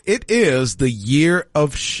It is the year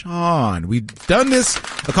of Sean. We've done this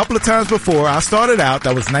a couple of times before. I started out.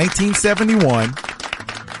 That was 1971.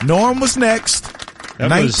 Norm was next.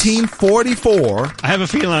 1944. I have a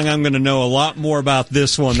feeling I'm going to know a lot more about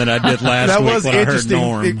this one than I did last week when I heard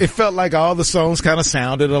Norm. It felt like all the songs kind of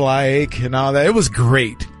sounded alike and all that. It was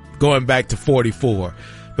great going back to 44.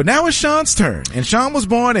 But now it's Sean's turn. And Sean was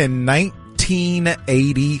born in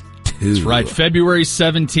 1982. That's right. February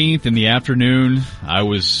 17th in the afternoon, I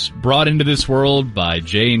was brought into this world by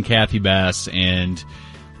Jay and Kathy Bass, and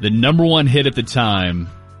the number one hit at the time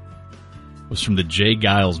was from the Jay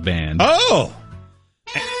Giles Band. Oh,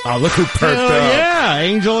 look who perked up. Yeah,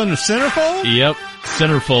 Angel in the Centerfold? Yep,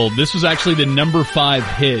 Centerfold. This was actually the number 5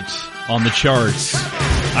 hit on the charts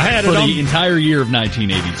for the entire year of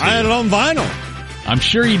 1982. I had it on vinyl. I'm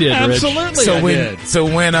sure you did, Rich. Absolutely, So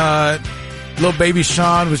when little baby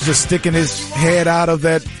Sean was just sticking his head out of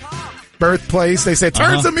that birthplace, they said,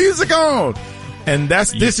 turn some music on. And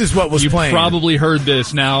this is what was playing. You probably heard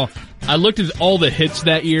this. Now, I looked at all the hits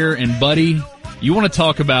that year, and buddy, you want to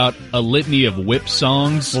talk about a litany of whip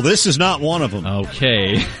songs? Well, this is not one of them.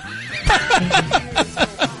 Okay.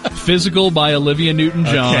 Physical by Olivia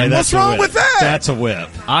Newton-John. Okay, what's wrong with that? That's a whip.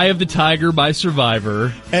 Eye of the Tiger by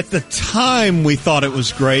Survivor. At the time, we thought it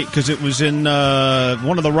was great because it was in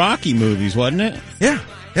one of the Rocky movies, wasn't it? Yeah.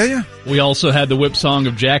 We also had the whip song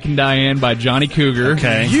of Jack and Diane by Johnny Cougar.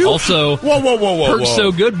 Okay. Whoa. Hurt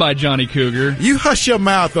So Good by Johnny Cougar. You hush your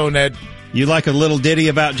mouth on that. You like a little ditty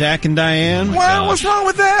about Jack and Diane? Well, what's wrong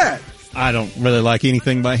with that? I don't really like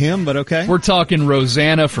anything by him, but okay. We're talking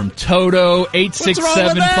Rosanna from Toto,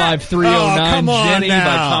 867-5309, Jenny by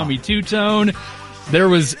Tommy Two-Tone. There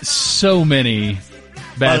was so many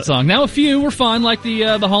bad songs. Now a few were fine, like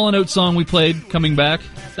the Hall & Oates song we played, Coming Back.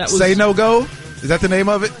 That was Say No Go? Is that the name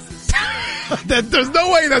of it? There's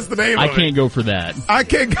no way that's the name of it. I can't go for that. I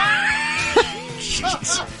can't go.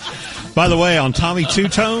 By the way, on Tommy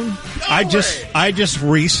Two-Tone, I just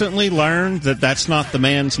recently learned that that's not the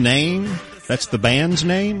man's name. That's the band's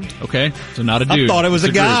name. Okay, so not a dude. I thought it was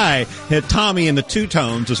it's a guy. Tommy and the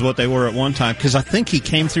Two-Tones is what they were at one time, because I think he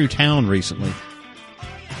came through town recently.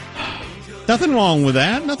 Nothing wrong with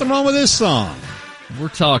that. Nothing wrong with this song. We're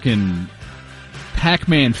talking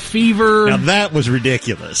Pac-Man Fever. Now that was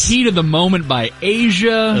ridiculous. Heat of the Moment by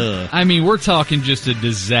Asia. I mean, we're talking just a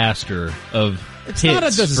disaster of It's hits not a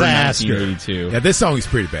disaster. for 1982. Yeah, this song is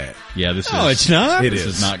pretty bad. Yeah, this No, it's not. It This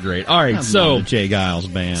is. is not great. All right, I'm so not a Jay Giles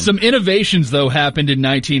Band. some innovations, though, happened in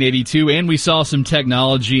 1982, and we saw some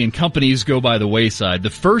technology and companies go by the wayside. The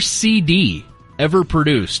first CD ever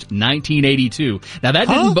produced, 1982. Now,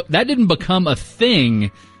 that didn't become a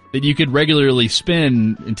thing that you could regularly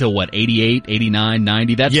spin until, 88, 89,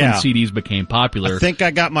 90? That's when CDs became popular. I think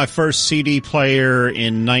I got my first CD player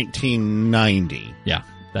in 1990. Yeah,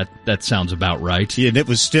 that sounds about right. Yeah, and it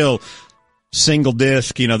was still single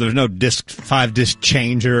disc. You know, there's no 5-disc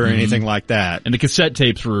changer or anything like that. And the cassette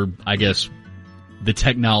tapes were, I guess, the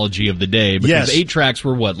technology of the day. Because 8-tracks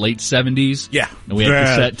were late 70s? Yeah. And we had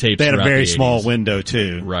cassette tapes. They had a very the 80s. small window,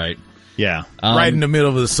 too. Right. Yeah. Right in the middle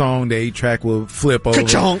of the song, the 8-track will flip over.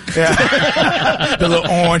 Ka-chonk. Yeah. The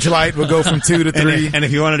little orange light will go from 2 to 3. And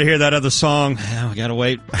if you wanted to hear that other song, we gotta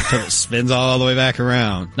wait until it spins all the way back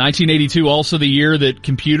around. 1982, also the year that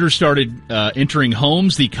computers started entering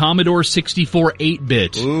homes. The Commodore 64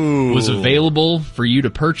 8-bit was available for you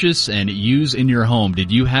to purchase and use in your home.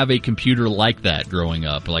 Did you have a computer like that growing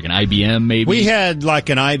up? Like an IBM, maybe? We had like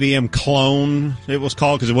an IBM clone, it was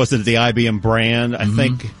called, because it wasn't the IBM brand. I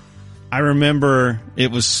think I remember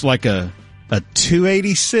it was like a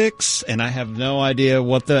 286, and I have no idea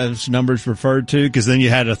what those numbers referred to, because then you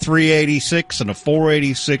had a 386 and a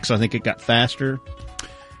 486. I think it got faster.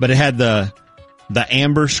 But it had the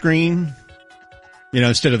amber screen,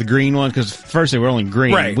 instead of the green one, because first they were only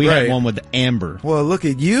green. Right, we had one with the amber. Well, look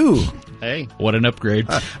at you. Hey. What an upgrade.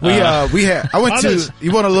 I went to,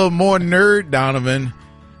 you want a little more nerd, Donovan?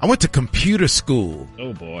 I went to computer school.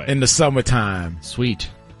 Oh, boy. In the summertime. Sweet.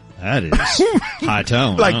 That is high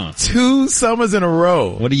tone. Like 2 summers in a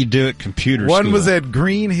row. What do you do at computer school? One was at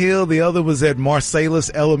Green Hill. The other was at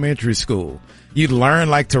Marsalis Elementary School. You'd learn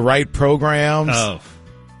to write programs. Oh,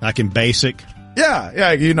 like in BASIC? Yeah,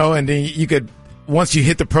 and then you could, once you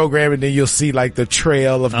hit the program, and then you'll see the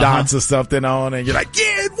trail of dots or something on, and you're like,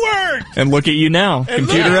 yeah, it worked! And look at you now,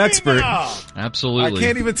 computer expert. Absolutely. I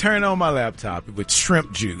can't even turn on my laptop with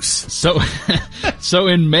shrimp juice. So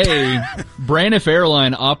in May, Braniff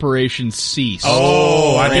Airline operations ceased.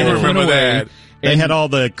 Oh, I do remember that. They had all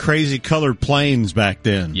the crazy colored planes back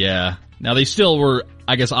then. Yeah. Now they still were,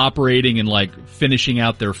 I guess, operating and like finishing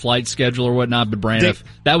out their flight schedule or whatnot. But Braniff,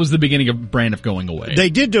 that was the beginning of Braniff going away. They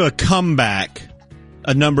did do a comeback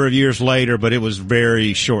a number of years later, but it was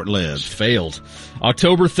very short-lived. Failed.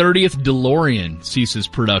 October 30th, DeLorean ceases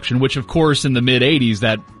production, which of course in the mid-'80s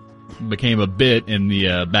that became a bit in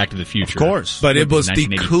the Back to the Future. Of course. But it was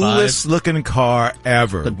the coolest looking car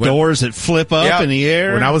ever. The doors that flip up in the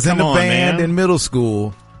air. When I was in the band in middle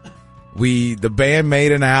school, the band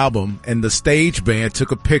made an album and the stage band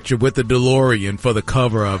took a picture with the DeLorean for the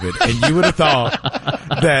cover of it. And you would have thought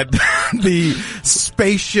that the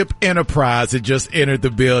Spaceship Enterprise had just entered the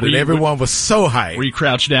building. Everyone was so hyped. Were you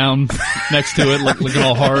crouched down next to it, looking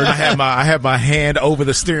all hard? I had my hand over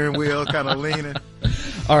the steering wheel, kind of leaning.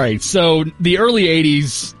 All right. So the early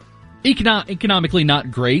 80s, economically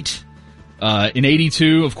not great. In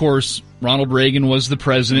 82, of course, Ronald Reagan was the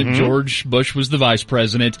president. George Bush was the vice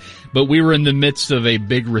president. But we were in the midst of a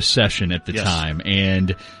big recession at the time.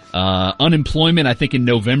 And unemployment, I think in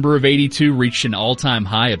November of 82, reached an all-time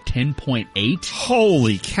high of 10.8.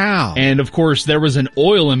 Holy cow. And, of course, there was an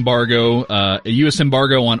oil embargo, a U.S.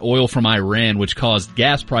 embargo on oil from Iran, which caused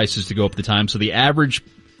gas prices to go up at the time. So the average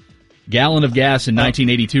gallon of gas in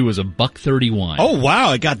 1982 was $1.31. Oh,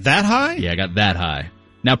 wow. It got that high? Yeah, it got that high.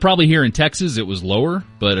 Now, probably here in Texas it was lower,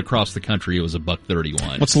 but across the country it was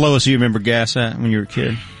 $1.31. What's the lowest you remember gas at when you were a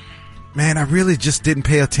kid? Man, I really just didn't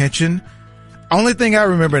pay attention. Only thing I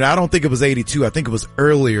remember, and I don't think it was 82, I think it was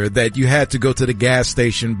earlier, that you had to go to the gas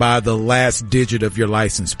station by the last digit of your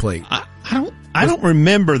license plate. I don't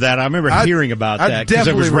remember that. I remember hearing about that because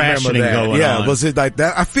there was rationing going on. Yeah, was it like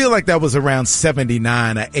that? I feel like that was around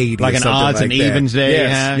 79 or 80. Like an odds and evens day.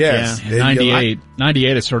 Yes. Yeah.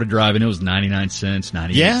 98 I started driving. It was 99 cents,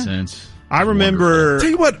 98 cents. I remember. Tell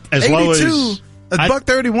you what, as 82, low as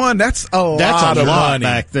 $1.31. That's a lot of money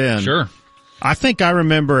back then. Sure. I think I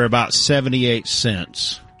remember about 78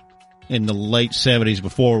 cents in the late 70s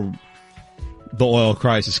before the oil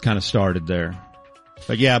crisis kind of started there.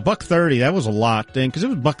 But yeah, $1.30, that was a lot then, because it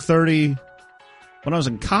was $1.30 when I was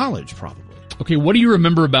in college, probably. Okay, what do you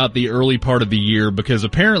remember about the early part of the year? Because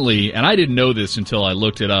apparently, and I didn't know this until I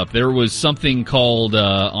looked it up, there was something called,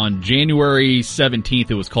 on January 17th,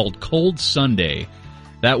 it was called Cold Sunday.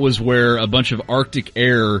 That was where a bunch of Arctic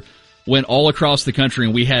air went all across the country,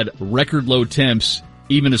 and we had record low temps,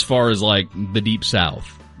 even as far as, like, the deep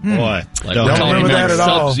south. Boy, like don't remember that at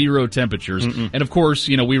all. Sub-zero temperatures. And of course,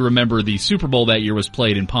 we remember the Super Bowl that year was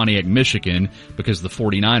played in Pontiac, Michigan, because the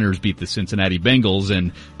 49ers beat the Cincinnati Bengals,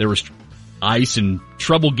 and there was ice and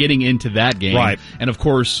trouble getting into that game. Right. And of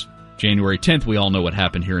course, January 10th, we all know what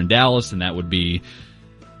happened here in Dallas, and that would be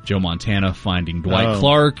Joe Montana finding Dwight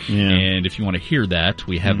Clark. Yeah. And if you want to hear that,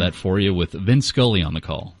 we have that for you with Vin Scully on the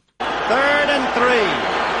call. 3rd and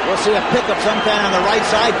 3. We'll see a pickup sometime on the right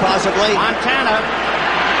side, possibly. Montana.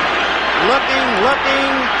 Looking,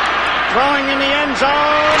 throwing in the end zone.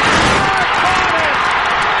 Caught it!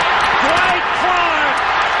 Dwight Clark!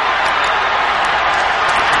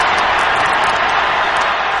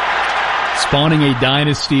 Spawning a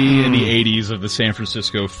dynasty in the 80s of the San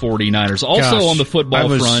Francisco 49ers. Also on the football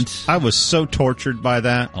front. I was so tortured by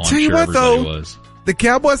that. Oh, Tell you sure what, though, was. the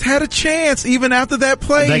Cowboys had a chance even after that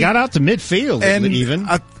play. They got out to midfield, and even.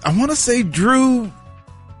 I want to say Drew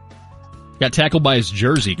got tackled by his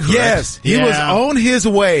jersey, correct? Yes, he was on his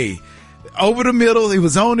way over the middle. He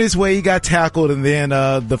was on his way. He got tackled, and then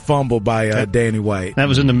the fumble by Danny White. That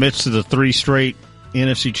was in the midst of the 3 straight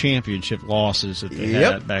NFC Championship losses that they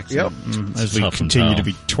had back then. As we continue to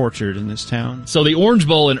be tortured in this town. So the Orange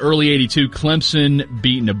Bowl in early 82, Clemson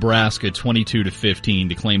beat Nebraska 22-15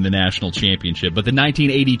 to claim the national championship. But the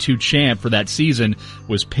 1982 champ for that season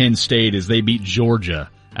was Penn State as they beat Georgia.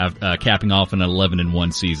 Capping off an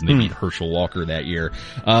 11-1 season. They beat Herschel Walker that year.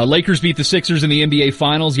 Lakers beat the Sixers in the NBA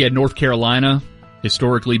Finals. You had North Carolina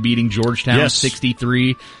historically beating Georgetown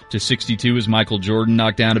 63-62 as Michael Jordan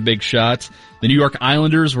knocked down a big shot. The New York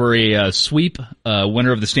Islanders were a sweep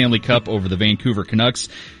winner of the Stanley Cup over the Vancouver Canucks.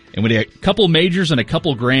 And we had a couple majors and a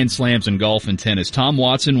couple Grand Slams in golf and tennis. Tom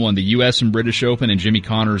Watson won the U.S. and British Open, and Jimmy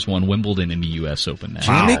Connors won Wimbledon in the U.S. Open. Now.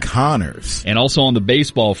 Jimmy Connors. And also on the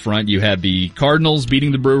baseball front, you had the Cardinals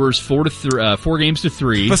beating the Brewers 4 games to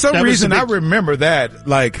 3. For some reason, I remember that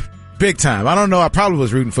like big time. I don't know. I probably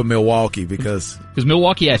was rooting for Milwaukee because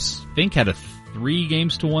Milwaukee, I think, had a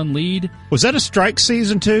 3-1 lead. Was that a strike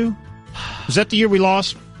season too? Was that the year we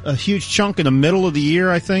lost a huge chunk in the middle of the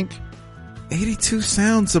year? I think. 82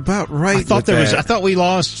 sounds about right. I thought we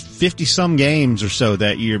lost 50 some games or so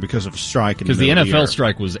that year because of a strike. Because the NFL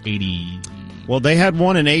strike was 80. Well, they had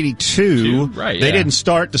one in 82. Right. They didn't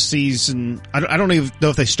start the season. I don't even know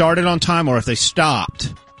if they started on time or if they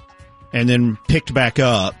stopped and then picked back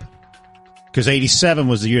up. Because 87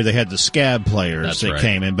 was the year they had the Scab players that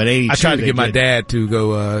came in, but 82 I tried to get my dad to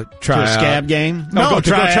go try to a out. Scab game. No, go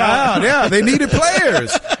try out. Yeah, they needed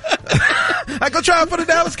players. I go try out for the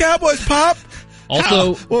Dallas Cowboys, Pop.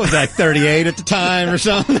 Also, what was that, 38 at the time or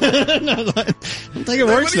something? I don't think it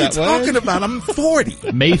works that way. What are you talking about? I'm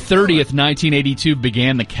 40. May 30th, 1982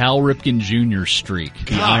 began the Cal Ripken Jr. streak,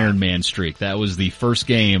 the Iron Man streak. That was the first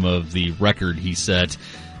game of the record he set,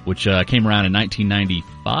 which came around in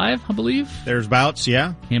 1995, I believe. There's bouts,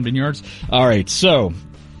 yeah. Hamden Yards. All right, so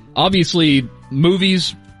obviously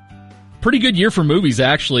movies, pretty good year for movies,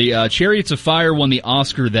 actually. Chariots of Fire won the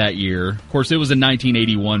Oscar that year. Of course, it was a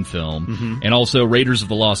 1981 film. And also Raiders of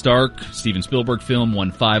the Lost Ark, Steven Spielberg film,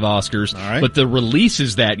 won 5 Oscars. All right. But the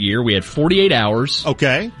releases that year, we had 48 Hours.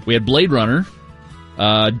 Okay. We had Blade Runner.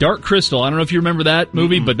 Dark Crystal, I don't know if you remember that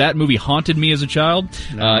movie, but that movie haunted me as a child.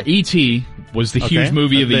 E.T. was the huge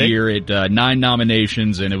movie of the year. It 9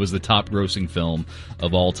 nominations, and it was the top grossing film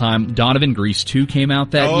of all time. Donovan, Grease 2 came out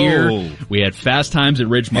that year. We had Fast Times at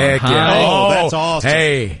Ridgemont High. Yeah. Oh, that's awesome.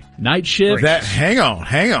 Hey. Night Shift. Hang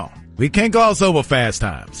on. We can't gloss over Fast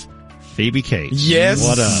Times. Phoebe Cates. Yes,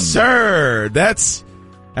 what up? sir. That's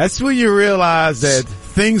when you realize that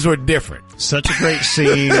things were different. Such a great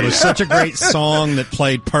scene. It was such a great song that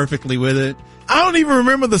played perfectly with it. I don't even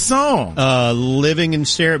remember the song. Moving in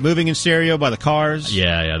Stereo by the Cars.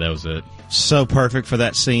 Yeah, that was it. So perfect for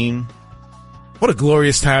that scene. What a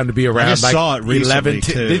glorious time to be around. I just saw it recently, 11,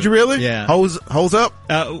 too. Did you really? Yeah. Holds up?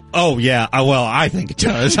 Oh, yeah. Well, I think it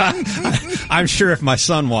does. I'm sure if my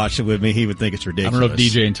son watched it with me, he would think it's I ridiculous. don't know if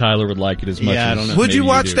DJ and Tyler would like it as much. Yeah, I as don't know. Would maybe you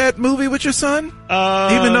watch do. that movie with your son?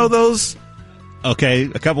 Even though those... Okay,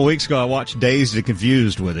 a couple weeks ago I watched Dazed and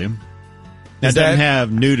Confused with him. Now, it doesn't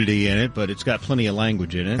have nudity in it, but it's got plenty of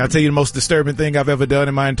language in it. Can I tell you the most disturbing thing I've ever done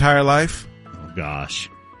in my entire life? Oh, gosh.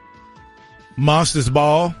 Monsters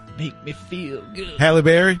Ball. Make me feel good. Halle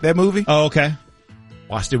Berry, that movie. Oh, okay.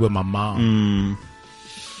 Watched it with my mom.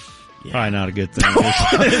 Probably not a good thing.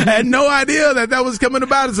 Had no idea that was coming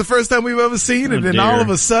about. It's the first time we've ever seen it. And all of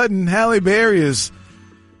a sudden, Halle Berry is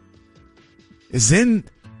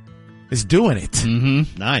doing it.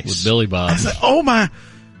 Nice. With Billy Bob. I was like, oh my,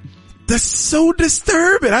 that's so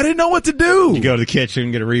disturbing. I didn't know what to do. You go to the kitchen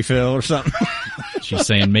and get a refill or something. She's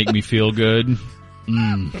saying, make me feel good.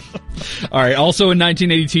 All right. Also in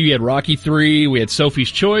 1982, you had Rocky 3. We had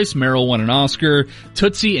Sophie's Choice. Meryl won an Oscar.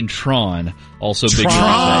 Tootsie and Tron. Also big Tron.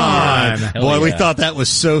 that year. Boy, Hell we yeah. thought that was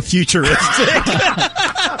so futuristic.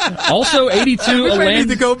 Also 82, I need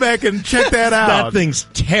to go back and check that out. That thing's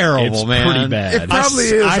terrible, It's man. pretty bad. It probably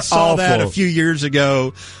is I saw that awful. a few years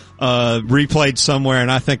ago, replayed somewhere,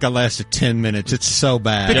 and I think I lasted 10 minutes. It's so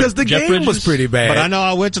bad. because the Jeff game Bridges? was pretty bad. But I know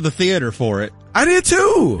I went to the theater for it I did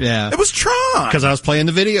too. Yeah. It was Tron. because I was playing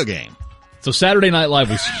the video game. So Saturday Night Live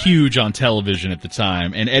was huge on television at the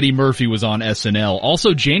time, and Eddie Murphy was on SNL.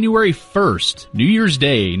 Also January 1st, New Year's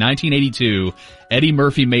Day, 1982, Eddie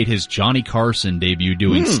Murphy made his Johnny Carson debut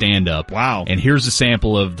doing stand-up. Wow. And here's a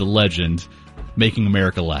sample of the legend making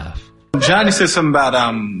America laugh. Johnny said something about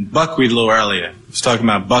buckwheat a little earlier. He was talking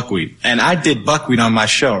about buckwheat. And I did buckwheat on my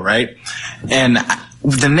show, right? And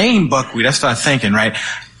the name buckwheat, I started thinking, right?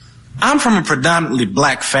 I'm from a predominantly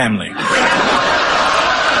black family.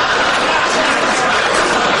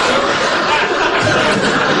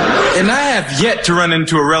 And I have yet to run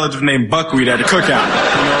into a relative named Buckwheat at a cookout.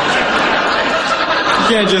 You know? You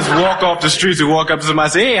can't just walk off the streets and walk up to somebody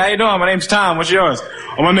and say, hey, how you doing? My name's Tom. What's yours?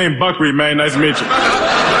 Oh, my name's Buckwheat, man. Nice to meet you.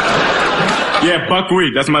 Yeah,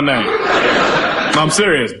 Buckwheat. That's my name. No, I'm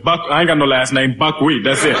serious. I ain't got no last name. Buckwheat.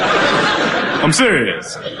 That's it. I'm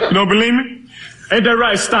serious. You don't believe me? Ain't that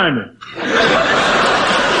right, Stymie?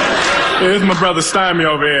 Yeah, this is my brother Stymie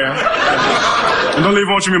over here. And don't leave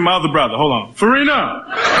won't you meet my other brother. Hold on. Farina.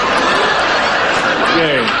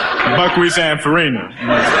 Yeah, Buckwheat and Farina.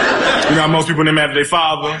 You know how most people name after their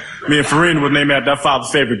father? Me and Farina was named after their father's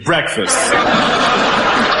favorite breakfast.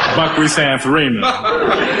 Buckwheat and Farina.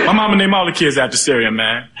 My mama named all the kids after cereal,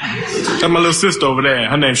 man. That's my little sister over there.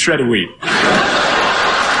 Her name's Shredded Wheat.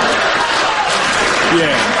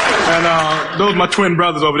 Yeah, and those are my twin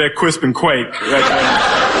brothers over there, Quisp and Quake. Right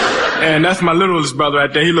there. And that's my littlest brother right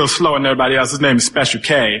there. He's a little slower than everybody else. His name is Special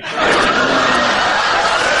K.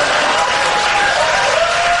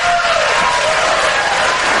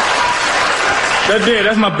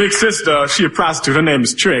 That's my big sister. She a prostitute. Her name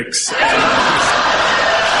is Trix.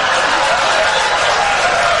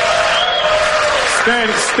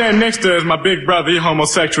 Stand next to her is my big brother. He's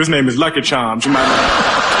homosexual. His name is Lucky Charms. You might know.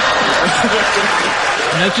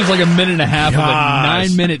 And that's just like a minute and a half of a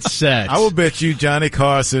 9-minute set. I will bet you Johnny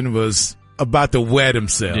Carson was about to wet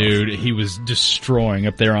himself. Dude, he was destroying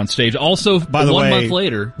up there on stage. Also, by the way, 1 month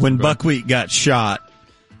later, when Buckwheat got shot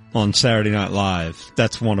on Saturday Night Live,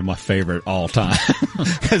 that's one of my favorite all time.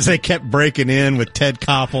 Because they kept breaking in with Ted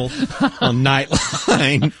Koppel on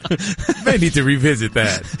Nightline. They need to revisit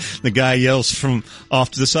that. The guy yells from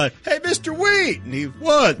off to the side, "Hey, Mr. Wheat!" And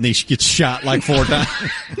and he gets shot like 4 times.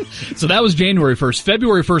 So that was January 1st.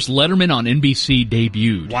 February 1st, Letterman on NBC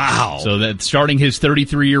debuted. Wow. So that starting his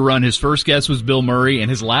 33-year run, his first guest was Bill Murray, and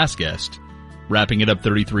his last guest, wrapping it up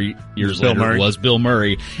 33 years later, was Bill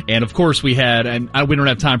Murray. And of course we had, and we don't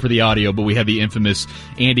have time for the audio, but we had the infamous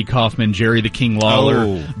Andy Kaufman, Jerry the King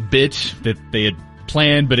Lawler bit that they had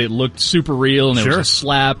planned, but it looked super real, and there was a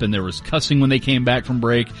slap, and there was cussing when they came back from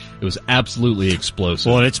break. It was absolutely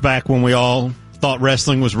explosive. Well, it's back when we all thought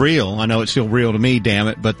wrestling was real. I know it's still real to me, damn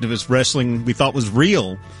it, but it was wrestling we thought was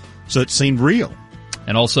real, so it seemed real.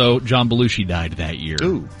 And also, John Belushi died that year.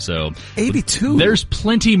 Ooh. So 82. There's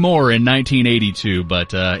plenty more in 1982,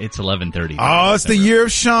 but it's 11:30. Oh, it's the year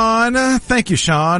of Sean. Thank you, Sean.